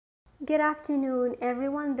Good afternoon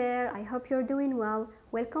everyone there, I hope you're doing well.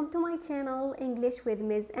 Welcome to my channel English with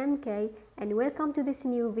Ms. MK and welcome to this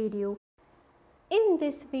new video. In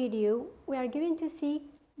this video, we are going to see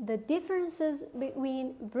the differences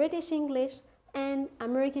between British English and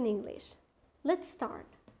American English. Let's start.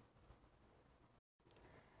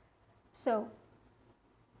 So,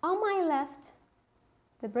 on my left,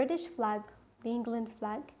 the British flag, the England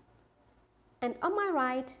flag, and on my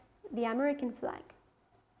right, the American flag.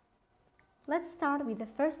 Let's start with the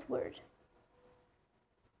first word.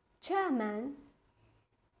 Chairman,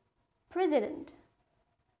 president.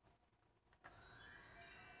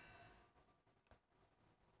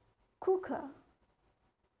 Cooker,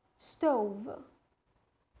 stove.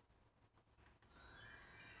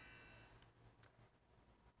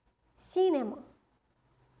 Cinema,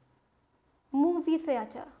 movie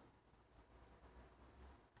theater.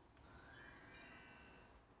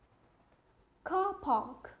 Car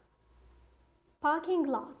park, parking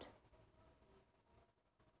lot.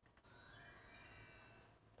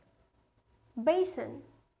 Basin,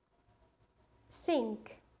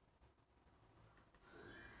 sink.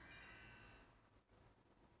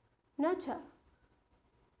 Nutter,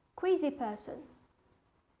 crazy person.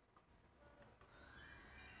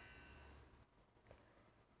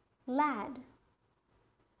 Lad,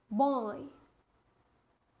 boy.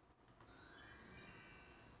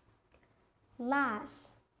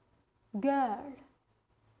 Lass, girl.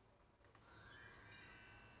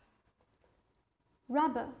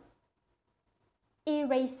 Rubber,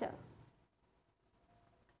 eraser.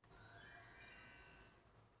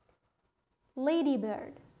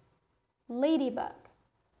 Ladybird, ladybug.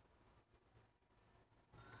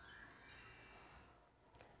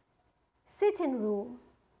 Sitting room,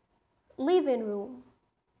 living room.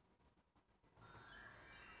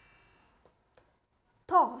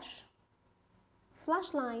 Torch,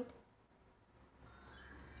 flashlight.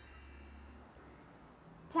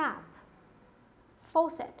 Tap,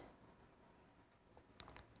 faucet.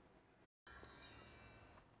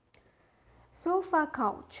 Sofa,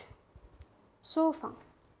 couch, sofa.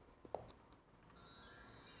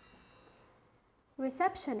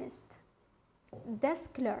 Receptionist,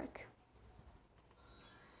 desk clerk.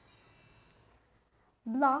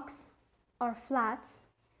 Blocks or flats,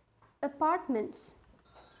 apartments.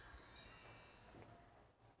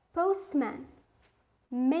 Postman,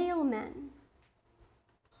 mailman.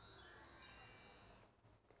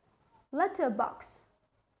 Letterbox,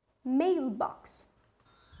 mailbox.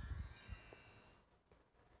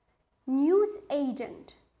 News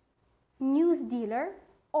agent, news dealer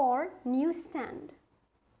or newsstand.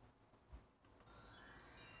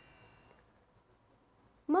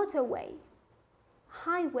 Motorway,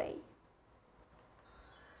 highway.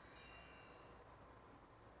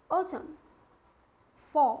 Autumn,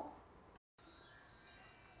 fall.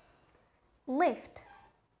 Lift,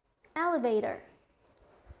 elevator.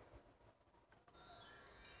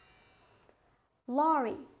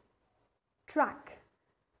 Lorry, truck.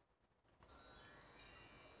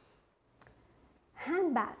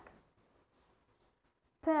 Handbag,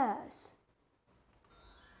 purse.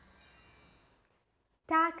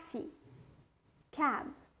 Taxi, cab.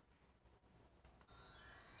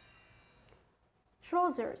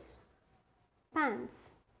 Trousers,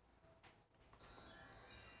 pants.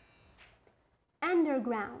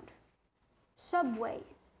 Underground, subway.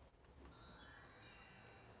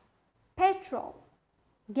 Petrol,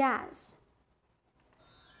 gas.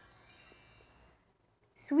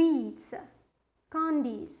 Sweets,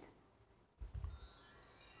 candies.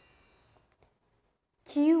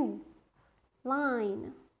 Queue,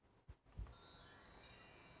 line.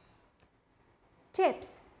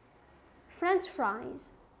 Chips, French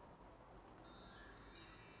fries.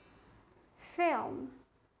 Film,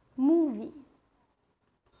 movie.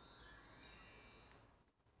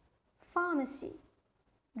 Pharmacy,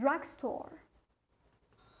 drugstore.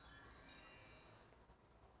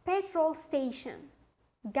 Petrol station,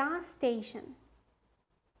 gas station.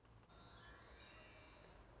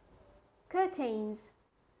 Curtains,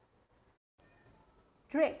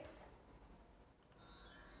 drips.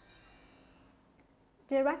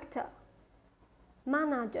 Director,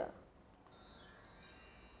 manager.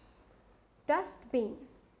 Dustbin,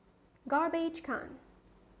 garbage can.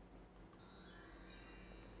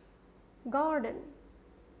 Garden,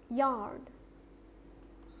 yard.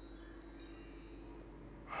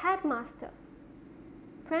 Headmaster,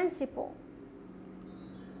 principal.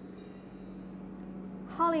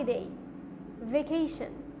 Holiday,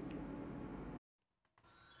 vacation.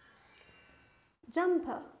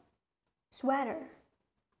 Jumper, sweater.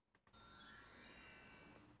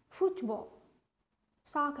 Football,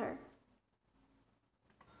 soccer.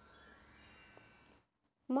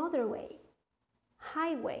 motorway,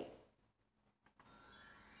 highway,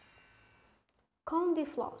 candy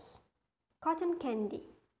floss, cotton candy.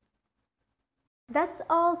 That's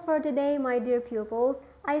all for today, my dear pupils.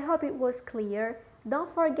 I hope it was clear.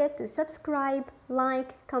 Don't forget to subscribe,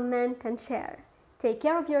 like, comment and share. Take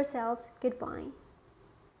care of yourselves. Goodbye.